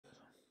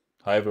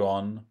Hi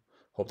everyone,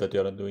 hope that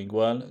you are doing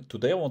well.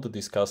 Today I want to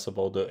discuss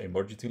about the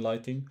emergency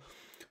lighting.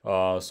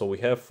 So we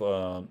have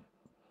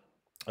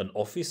an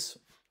office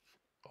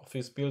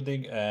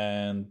building,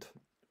 and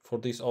for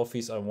this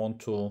office I want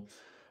to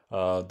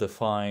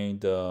define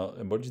the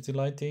emergency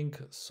lighting.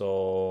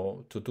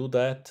 So to do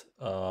that,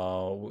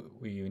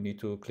 we need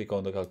to click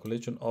on the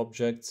calculation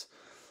objects,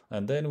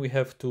 and then we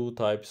have two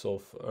types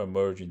of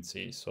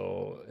emergency.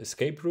 So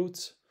escape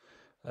routes,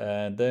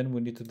 and then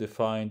we need to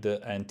define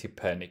the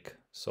anti-panic.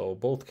 So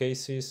both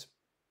cases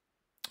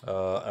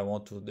I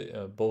want to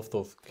both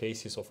of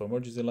cases of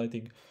emergency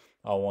lighting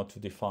I want to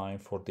define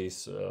for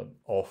this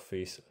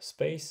office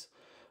space.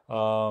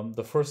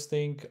 The first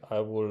thing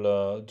I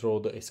will draw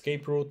the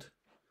escape route,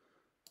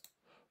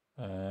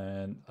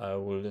 and I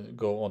will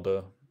go on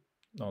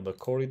the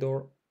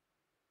corridor.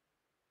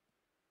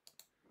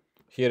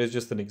 Here is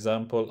just an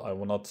example. I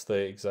will not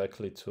stay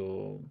exactly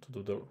to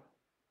do the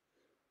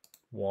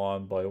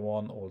one by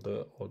one all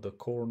the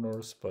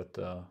corners, but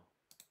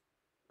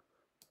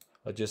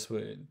I just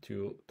want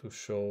to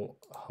show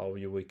how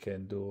we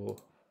can do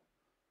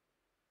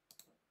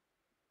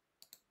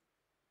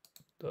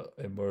the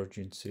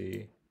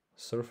emergency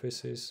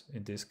surfaces,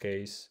 in this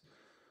case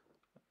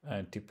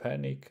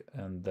anti-panic,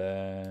 and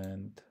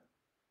then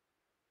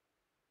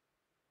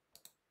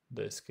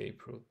the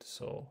escape route.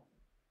 So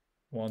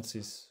once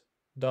it's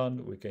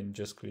done, we can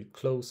just click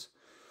close,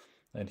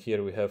 and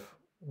here we have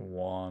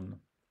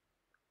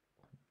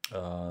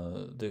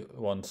the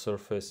one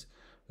surface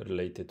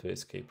related to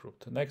escape route.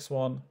 The next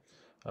one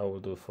I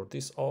will do for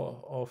this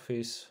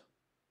office.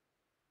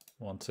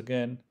 Once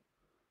again,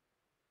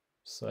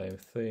 same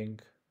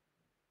thing.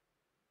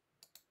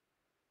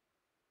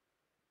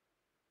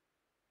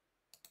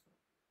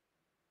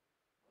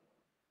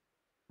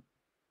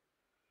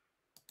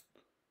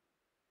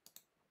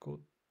 Good.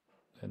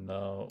 And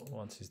now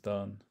once it's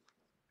done,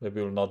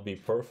 maybe it will not be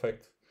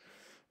perfect,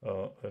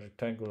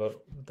 rectangular,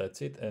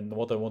 that's it. And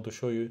what I want to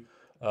show you,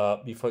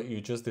 if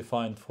you just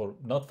define for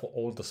not for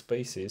all the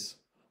spaces,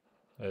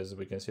 as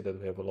we can see that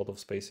we have a lot of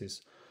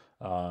spaces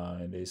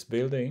in this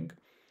building,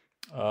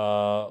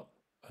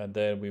 and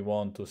then we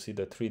want to see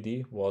the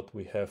 3D, what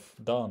we have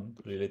done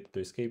related to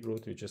escape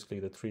route. You just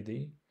click the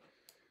 3D,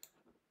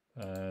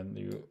 and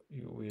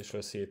we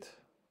shall see it,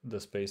 the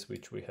space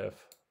which we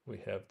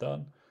have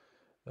done.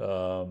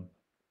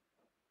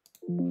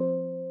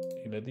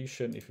 In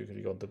addition, if you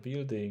click on the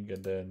building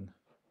and then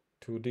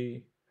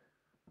 2D,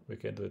 we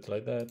can do it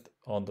like that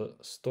on the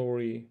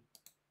story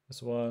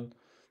as well.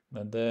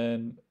 And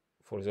then,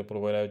 for example,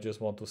 when I just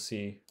want to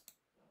see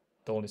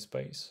the only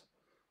space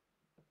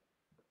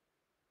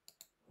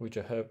which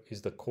I have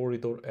is the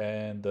corridor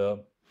and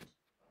the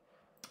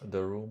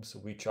rooms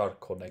which are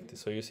connected.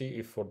 So you see,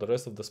 if for the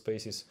rest of the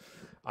spaces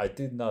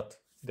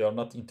they are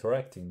not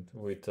interacting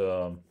with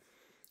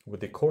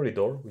the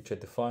corridor which I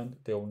defined,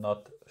 they will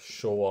not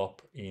show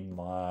up in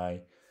my,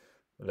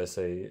 let's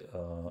say,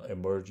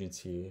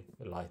 emergency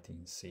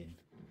lighting scene.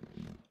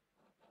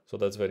 So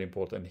that's very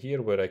important.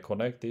 Here where I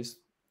connect this,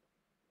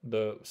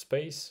 the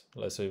space,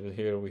 let's say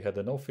here we had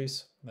an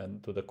office,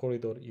 and to the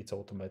corridor it's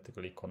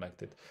automatically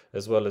connected,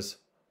 as well as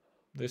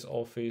this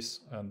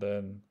office, and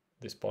then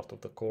this part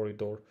of the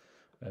corridor,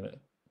 and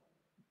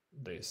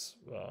this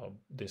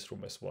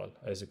room as well,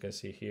 as you can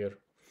see here.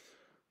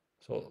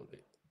 So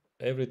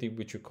everything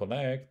which you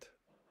connect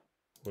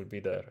will be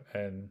there,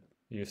 and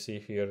you see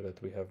here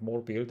that we have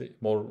more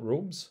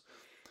rooms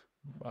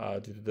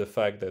due to the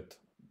fact that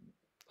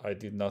I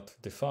did not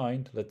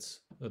define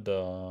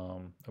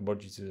the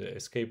emergency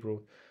escape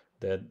route,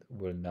 that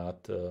will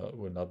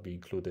not be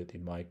included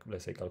in my,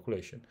 let's say,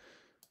 calculation.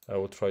 I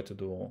will try to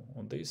do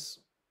on this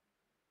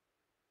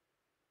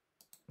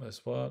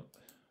as well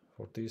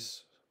for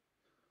this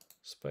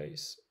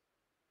space.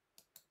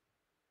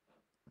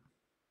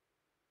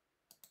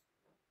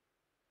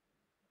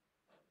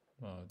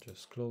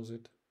 Just close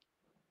it,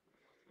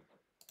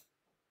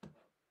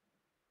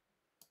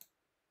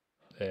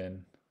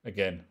 and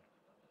again,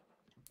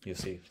 you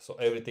see, so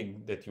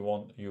everything that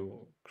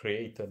you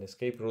create an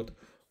escape route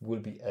will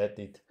be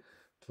added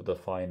to the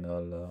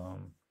final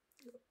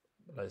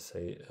let's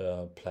say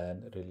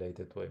plan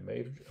related to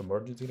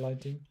emergency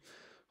lighting.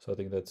 So I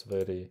think that's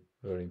very,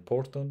 very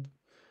important.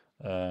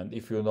 And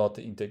if you're not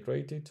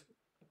integrated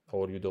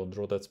or you don't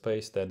draw that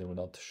space, then it will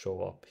not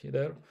show up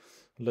here.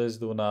 Let's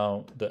do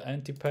now the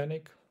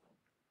anti-panic.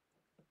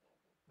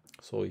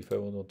 So if I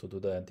want to do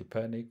the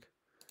anti-panic,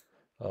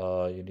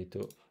 you need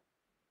to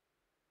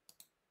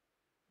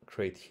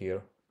create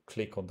here,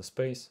 click on the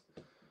space.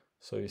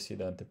 So you see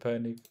the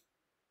anti-panic.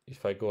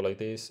 If I go like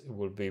this, it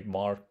will be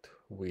marked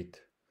with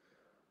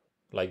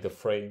like the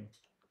frame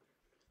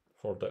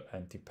for the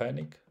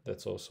anti-panic.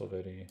 That's also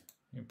very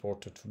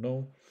important to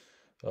know.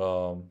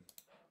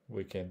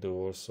 We can do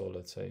also,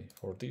 let's say,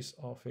 for this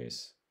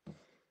office,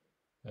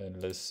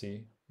 and let's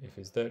see if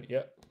it's there.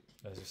 Yeah,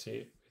 as you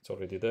see, it's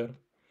already there.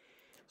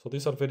 So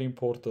these are very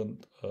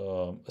important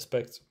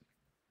aspects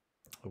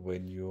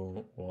when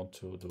you want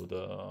to do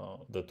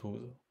the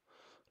two,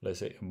 let's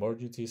say,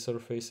 emergency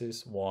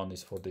surfaces. One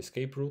is for the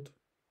escape route,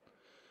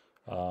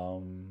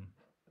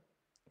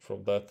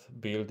 from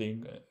that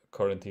building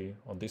currently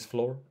on this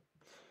floor.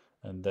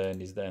 And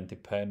then is the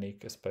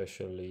anti-panic,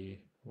 especially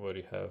where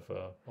you have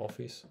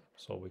office,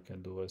 so we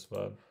can do as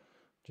well.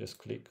 Just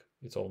click,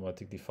 it's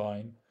automatic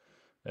define.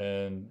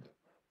 And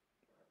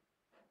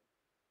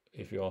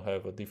if you all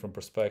have a different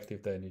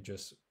perspective, then you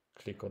just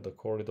click on the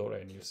corridor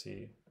and you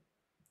see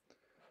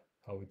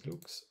how it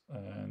looks.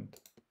 And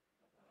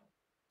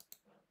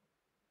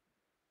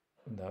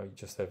now you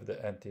just have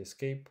the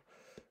anti-escape.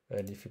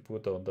 And if you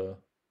put on the,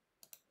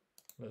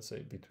 let's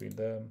say, between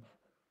them,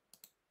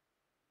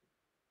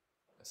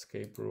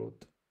 escape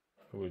route,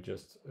 it will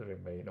just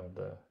remain on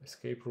the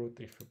escape route.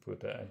 If you put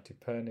the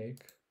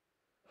anti-panic,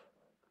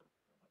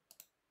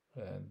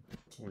 and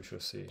we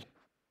should see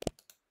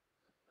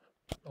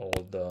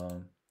all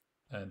the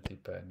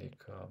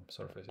anti-panic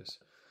surfaces.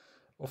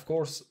 Of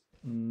course,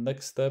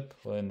 next step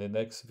in the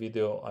next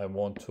video, I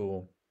want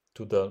to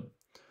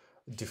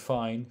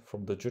define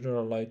from the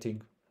general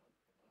lighting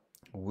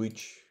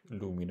which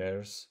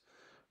luminaires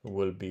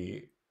will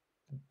be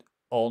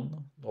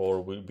on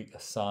or will be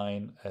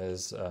assigned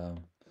as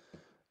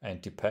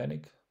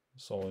anti-panic.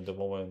 So in the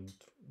moment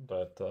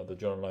that the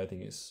general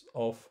lighting is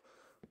off,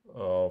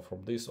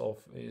 from this off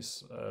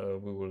is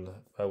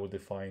I will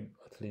define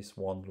at least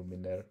one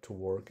luminaire to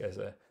work as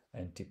a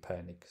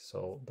anti-panic.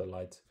 So the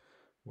light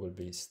will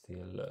be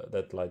still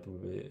that light will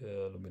be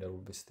luminaire will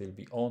be still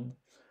be on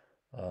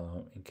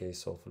in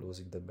case of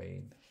losing the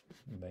main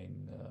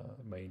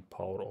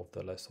power of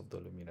the rest of the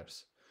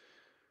luminaires.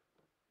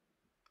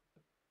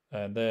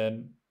 And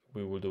then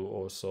we will do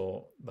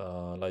also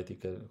lighting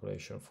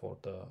calculation for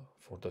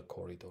the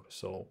corridor.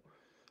 So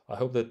I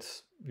hope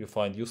that you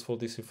find useful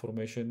this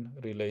information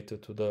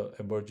related to the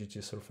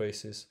emergency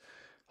surfaces,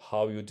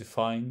 how you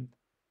define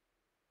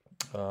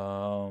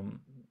the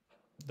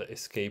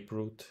escape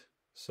route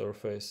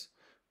surface.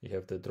 You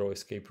have the draw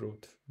escape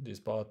route, this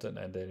button,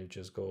 and then you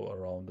just go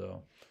around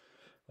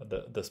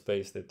the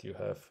space that you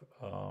have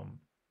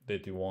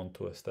that you want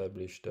to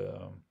establish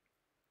the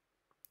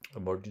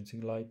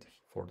emergency light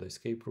for the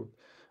escape route.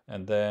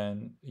 And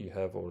then you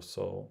have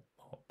also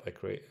by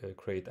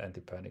create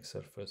anti-panic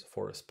surface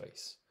for a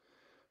space.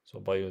 So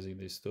by using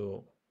these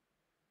two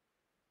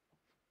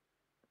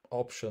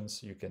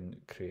options, you can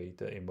create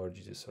the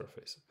emergency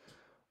surface.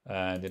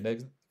 And the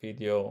next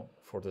video,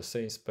 for the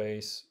same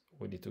space,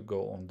 we need to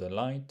go on the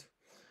light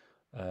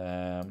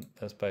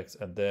aspects,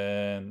 and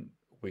then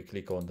we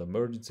click on the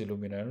emergency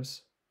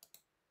luminaires,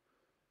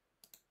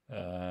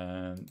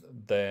 and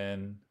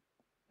then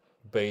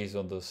based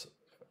on this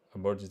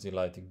emergency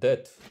lighting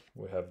that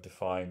we have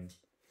defined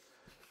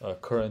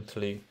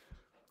currently,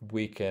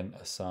 we can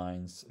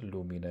assign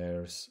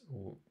luminaires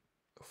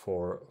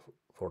for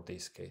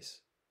this case.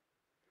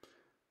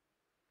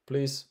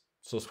 Please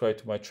subscribe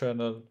to my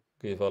channel,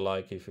 give a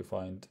like if you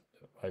find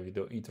my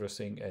video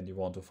interesting and you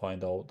want to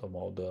find out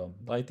about the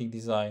lighting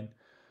design.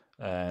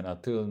 And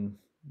until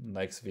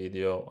next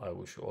video, I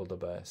wish you all the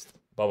best.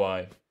 Bye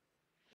bye.